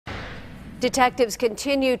Detectives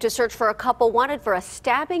continue to search for a couple wanted for a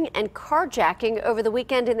stabbing and carjacking over the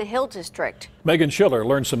weekend in the Hill District. Meghan Schiller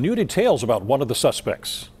learned some new details about one of the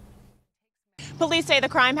suspects. Police say the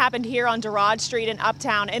crime happened here on Dorad Street in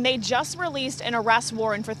Uptown, and they just released an arrest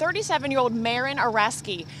warrant for 37-year-old Marin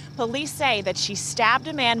Oreski. Police say that she stabbed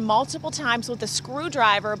a man multiple times with a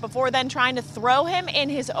screwdriver before then trying to throw him in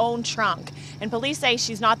his own trunk. And police say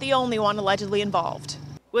she's not the only one allegedly involved.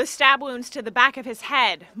 With stab wounds to the back of his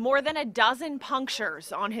head, more than a dozen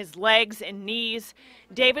punctures on his legs and knees,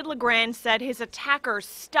 David LeGrand said his attackers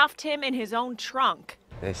stuffed him in his own trunk.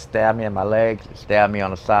 They stabbed me in my legs, stabbed me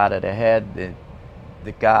on the side of the head.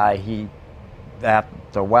 The guy,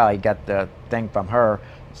 after a while, he got the thing from her,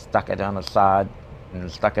 stuck it on the side, and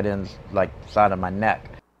stuck it in like side of my neck.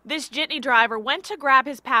 This jitney driver went to grab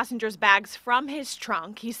his passengers' bags from his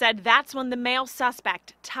trunk. He said that's when the male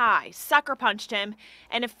suspect, Ty, sucker punched him,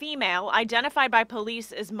 and a female, identified by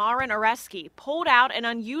police as Marin Oreski, pulled out an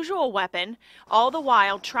unusual weapon, all the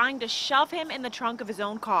while trying to shove him in the trunk of his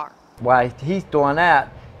own car. While he's doing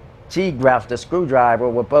that, she grabs the screwdriver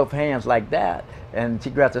with both hands like that, and she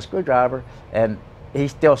grabs the screwdriver, and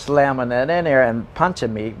he's still slamming it in there and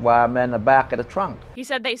punching me while I'm in the back of the trunk. He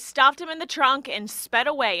said they stuffed him in the trunk and sped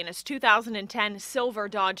away in his 2010 silver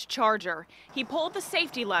Dodge Charger. He pulled the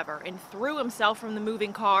safety lever and threw himself from the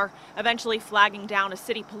moving car, eventually flagging down a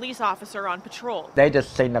city police officer on patrol. They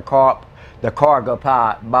just seen the car go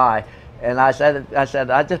by, and I said,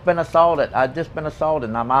 I just been assaulted,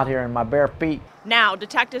 and I'm out here in my bare feet. Now,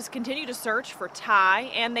 detectives continue to search for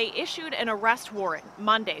Ty, and they issued an arrest warrant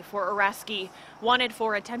Monday for Oreski, wanted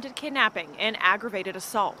for attempted kidnapping and aggravated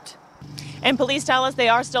assault. And police tell us they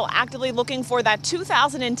are still actively looking for that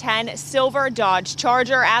 2010 silver Dodge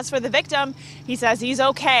Charger. As for the victim, he says he's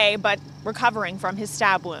okay, but recovering from his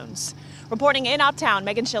stab wounds. Reporting in Uptown,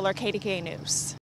 Meghan Schiller, KDKA News.